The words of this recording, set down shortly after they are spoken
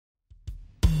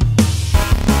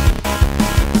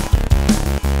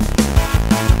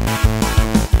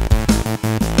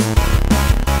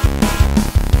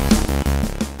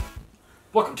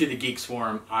Welcome to the Geeks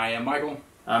Forum. I am Michael.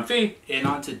 I'm Fee. And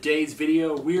on today's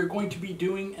video, we are going to be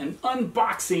doing an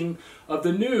unboxing of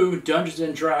the new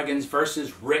Dungeons & Dragons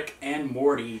vs. Rick and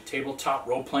Morty tabletop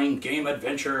role-playing game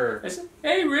adventure. I said,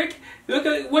 hey Rick, look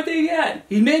at what they got.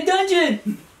 He made a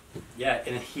dungeon. Yeah,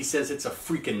 and he says it's a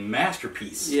freaking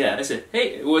masterpiece. Yeah, I said,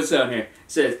 hey, what's down here? It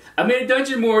says, I made a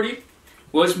dungeon, Morty.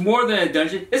 Well, it's more than a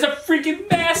dungeon. It's a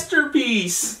freaking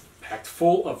masterpiece. Packed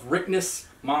full of Rickness,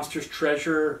 monsters,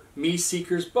 treasure, me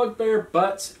seekers, bugbear,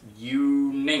 butts,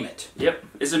 you name it. Yep,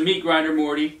 it's a meat grinder,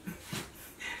 Morty.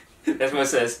 That's what it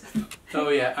says. Oh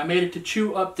yeah, I made it to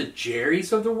chew up the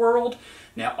Jerrys of the world.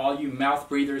 Now all you mouth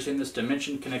breathers in this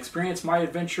dimension can experience my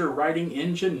adventure writing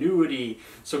ingenuity.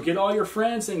 So get all your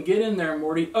friends and get in there,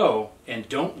 Morty. Oh, and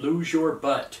don't lose your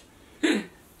butt.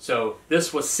 So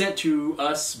this was sent to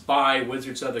us by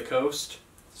Wizards of the Coast.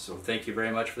 So thank you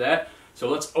very much for that. So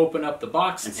let's open up the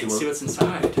box and see what's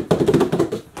inside.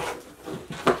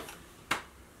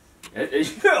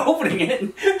 You're opening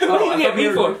it. Oh, I thought we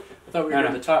were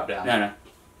doing the top down. No.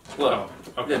 Well,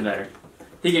 okay. Doesn't matter.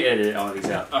 He can edit all these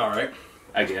out. All right.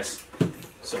 I guess.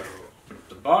 So,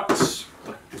 the box.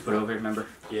 Let's put it over here, remember?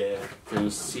 Yeah. Can you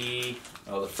see?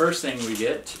 Well, the first thing we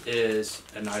get is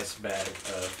a nice bag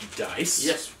of dice.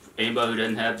 Yes. Anybody who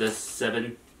doesn't have the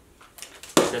 7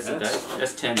 sets of dice?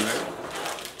 That's 10, right?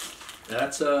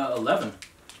 That's 11.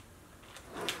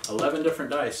 11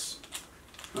 different dice.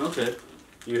 Okay.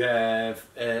 You have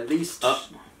at least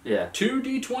yeah. 2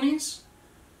 D20s.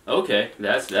 Okay,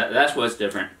 that's what's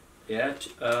different. Yeah,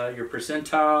 your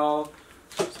percentile,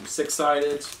 some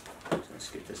 6-sided. Let's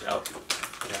get this out.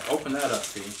 Yeah, open that up,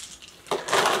 see.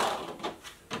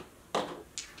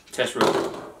 Test roll.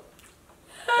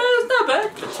 It's not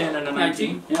bad. A 10 and a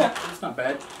 19. Yeah, it's not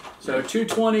bad. So 2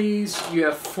 20s, you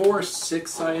have 4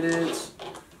 6-sided,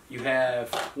 you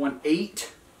have 1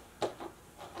 8, a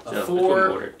So,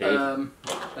 4,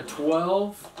 a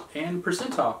 12, and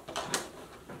percentile.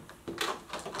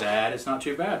 That is not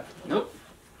too bad. Nope.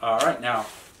 Alright, now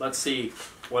let's see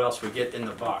what else we get in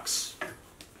the box.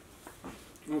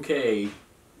 Okay,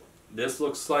 this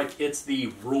looks like it's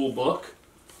the rule book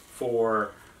for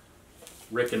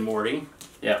Rick and Morty.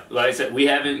 Yeah, like I said, we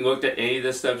haven't looked at any of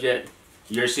this stuff yet.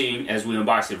 You're seeing as we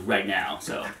unbox it right now,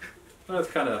 so. Let's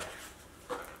kind of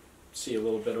see a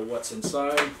little bit of what's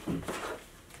inside.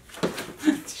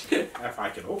 If I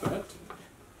can open it.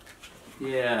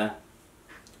 Yeah.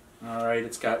 Alright,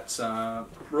 it's got some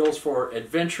rules for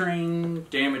adventuring,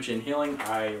 damage and healing.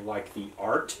 I like the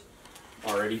art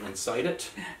already inside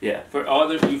it. Yeah, for all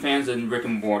the new fans of Rick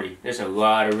and Morty, there's a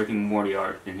lot of Rick and Morty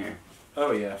art in here.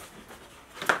 Oh yeah.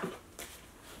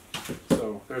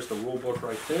 So there's the rule book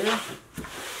right there.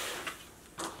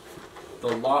 The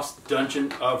Lost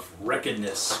Dungeon of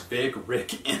Wreckedness, Big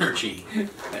Rick Energy.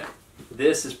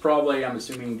 This is probably, I'm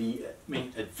assuming, the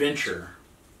main adventure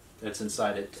that's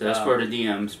inside it. So that's for the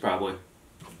DMs, probably.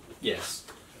 Yes.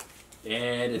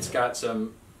 And it's got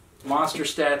some monster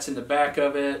stats in the back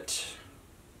of it.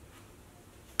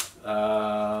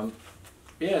 Yeah,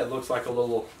 it looks like a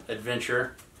little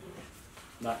adventure.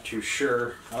 Not too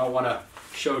sure. I don't want to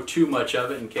show too much of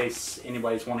it in case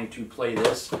anybody's wanting to play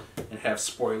this and have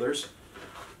spoilers.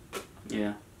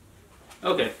 Yeah.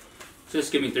 Okay. So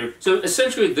just get me through. So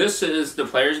essentially, this is the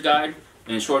player's guide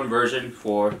in a shortened version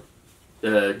for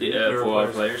the for all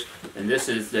players, and this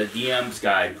is the DM's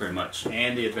guide, pretty much.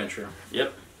 And the adventure.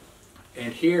 Yep.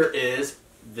 And here is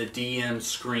the DM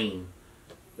screen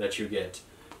that you get,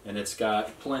 and it's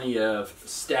got plenty of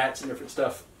stats and different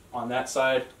stuff on that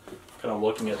side. Kind of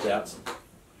looking at that.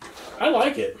 I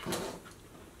like it.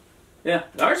 Yeah,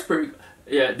 the art's pretty.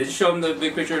 Yeah, did you show them the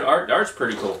big picture of the art? The art's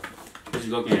pretty cool. What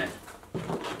you looking at?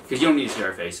 Because you don't need to see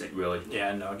our face, really.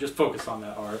 Yeah, no, just focus on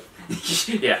that art.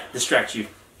 Yeah, distract you.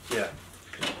 Yeah.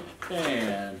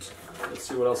 And let's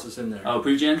see what else is in there. Oh,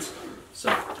 pre-gens?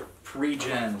 So,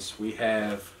 pre-gens, we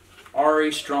have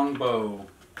Ari Strongbow,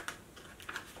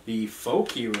 the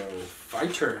folk hero,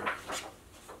 fighter.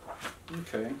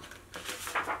 Okay.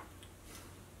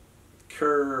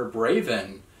 Kerr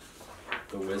Braven,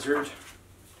 the wizard.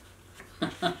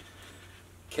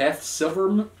 Kath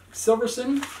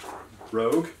Silverson,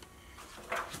 rogue.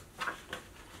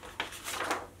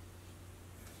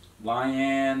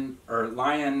 Lion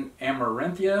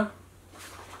Amaranthia,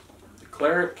 the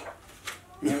cleric,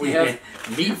 and we have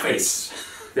Meatface.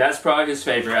 That's probably his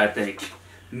favorite, I think.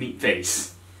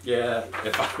 Meatface. Yeah,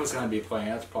 if I was going to be playing,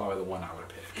 that's probably the one I would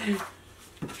pick.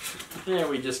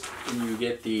 Yeah, you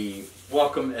get the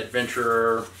Welcome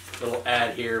Adventurer little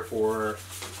ad here for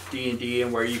D&D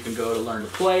and where you can go to learn to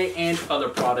play and other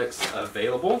products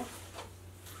available.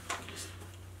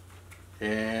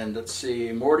 And let's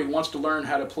see, Morty wants to learn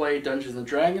how to play Dungeons and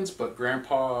Dragons, but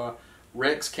Grandpa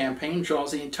Rick's campaign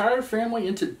draws the entire family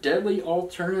into deadly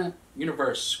alternate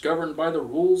universe governed by the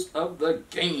rules of the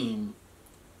game.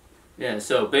 Yeah,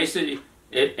 so basically,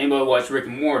 if anybody watch Rick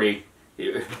and Morty,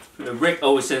 Rick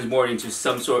always sends Morty into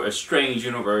some sort of strange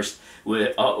universe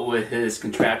with his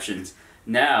contraptions.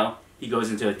 Now he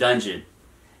goes into a dungeon,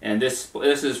 and this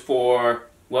is for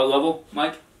what level,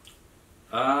 Mike?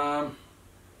 I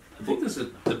think this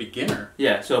is the beginner.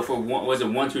 Yeah, so for was it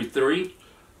 1 through 3?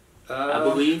 I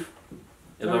believe.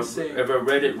 If I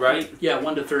read it right. Yeah,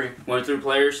 1 to 3. 1 through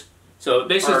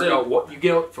what you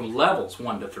get from levels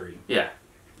 1 to 3. Yeah.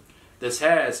 This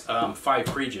has 5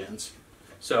 pre-gens.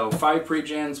 So 5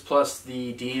 pre-gens plus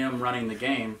the DM running the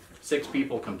game. 6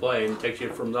 people can play, and it takes you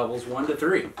from levels 1 to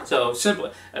 3. So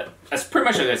simple. That's pretty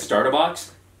much like a starter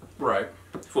box. Right.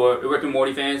 For Rick and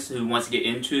Morty fans who wants to get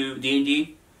into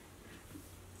D&D,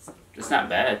 it's not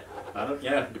bad.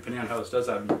 Yeah, depending on how this does,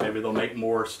 maybe they'll make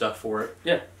more stuff for it.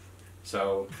 Yeah.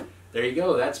 So there you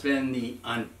go. That's been the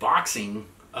unboxing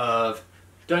of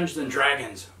Dungeons and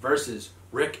Dragons versus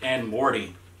Rick and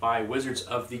Morty by Wizards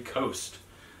of the Coast.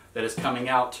 That is coming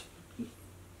out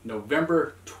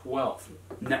November 12th.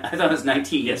 No, I thought it was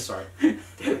 19. Yes, sorry.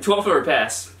 12th or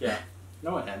pass. Yeah.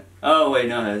 No, it hadn't. Oh, wait,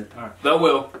 no, it hasn't. All right. But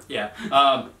will. Yeah.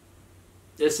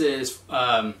 This has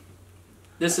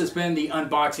been the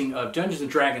unboxing of Dungeons and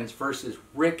Dragons versus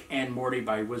Rick and Morty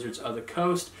by Wizards of the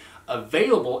Coast.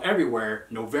 Available everywhere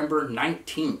November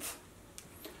 19th.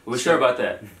 We're sure about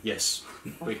that. Yes,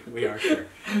 we are sure.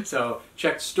 So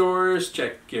check stores,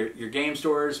 check your game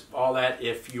stores, all that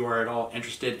if you are at all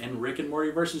interested in Rick and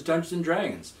Morty versus Dungeons and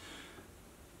Dragons.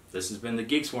 This has been the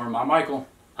Geek Swarm. I'm Michael.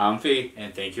 I'm Fee.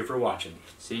 And thank you for watching.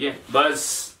 See ya.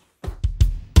 Buzz.